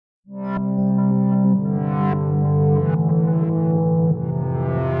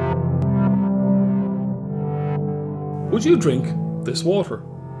Would you drink this water?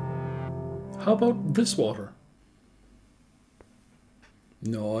 How about this water?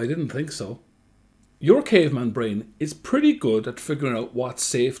 No, I didn't think so. Your caveman brain is pretty good at figuring out what's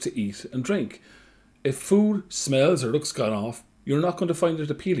safe to eat and drink. If food smells or looks gone off, you're not going to find it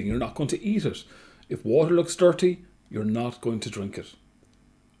appealing. You're not going to eat it. If water looks dirty, you're not going to drink it.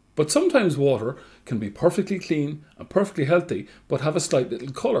 But sometimes water can be perfectly clean and perfectly healthy, but have a slight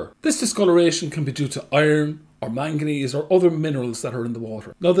little colour. This discoloration can be due to iron or manganese or other minerals that are in the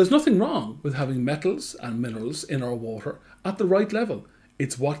water. Now, there's nothing wrong with having metals and minerals in our water at the right level.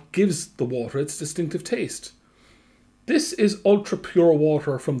 It's what gives the water its distinctive taste. This is ultra pure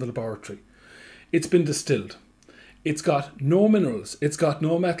water from the laboratory. It's been distilled. It's got no minerals. It's got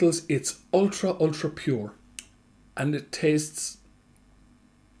no metals. It's ultra pure. And it tastes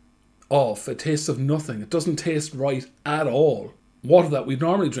off. It tastes of nothing. It doesn't taste right at all. Water that we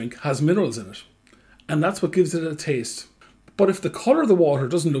normally drink has minerals in it. And that's what gives it a taste. But if the colour of the water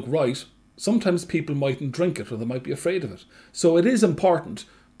doesn't look right, sometimes people mightn't drink it or they might be afraid of it. So it is important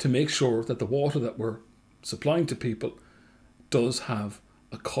to make sure that the water that we're supplying to people does have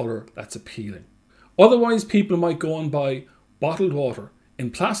a colour that's appealing. Otherwise, people might go and buy bottled water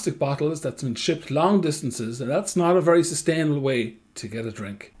in plastic bottles that's been shipped long distances, and that's not a very sustainable way to get a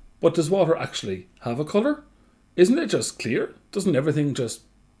drink. But does water actually have a colour? Isn't it just clear? Doesn't everything just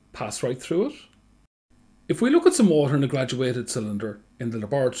pass right through it? If we look at some water in a graduated cylinder in the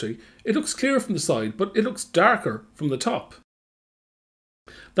laboratory, it looks clear from the side, but it looks darker from the top.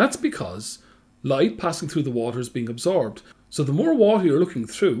 That's because light passing through the water is being absorbed. So the more water you're looking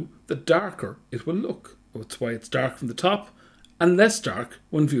through, the darker it will look. That's why it's dark from the top and less dark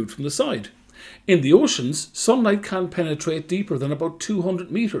when viewed from the side. In the oceans, sunlight can penetrate deeper than about 200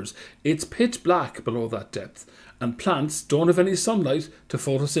 meters. It's pitch black below that depth, and plants don't have any sunlight to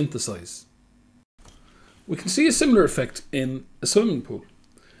photosynthesize. We can see a similar effect in a swimming pool.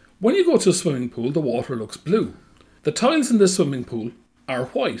 When you go to a swimming pool, the water looks blue. The tiles in this swimming pool are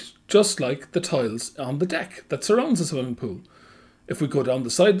white, just like the tiles on the deck that surrounds the swimming pool. If we go down the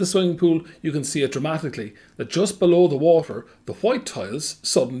side of the swimming pool, you can see it dramatically, that just below the water, the white tiles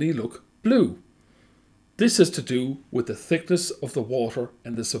suddenly look blue. This is to do with the thickness of the water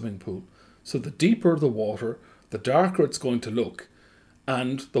in the swimming pool. So the deeper the water, the darker it's going to look,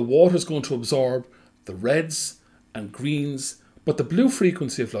 and the water is going to absorb the reds and greens, but the blue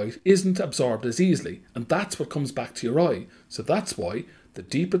frequency of light isn't absorbed as easily, and that's what comes back to your eye. So that's why the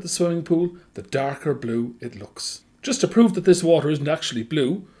deeper the swimming pool, the darker blue it looks. Just to prove that this water isn't actually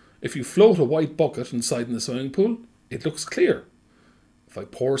blue, if you float a white bucket inside in the swimming pool, it looks clear. If I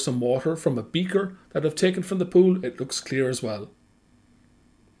pour some water from a beaker that I've taken from the pool, it looks clear as well.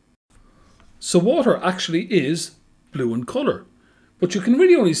 So water actually is blue in colour, but you can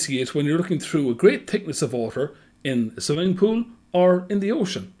really only see it when you're looking through a great thickness of water in a swimming pool or in the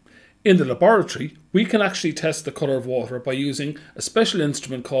ocean. In the laboratory, we can actually test the colour of water by using a special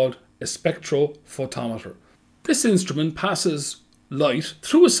instrument called a spectrophotometer. This instrument passes light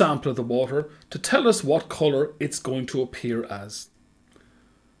through a sample of the water to tell us what colour it's going to appear as.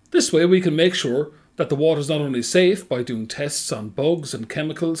 This way we can make sure that the water is not only safe by doing tests on bugs and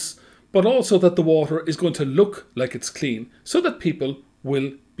chemicals, but also that the water is going to look like it's clean so that people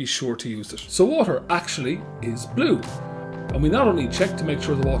will be sure to use it. So water actually is blue. And we not only check to make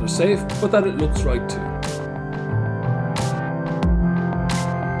sure the water is safe, but that it looks right too.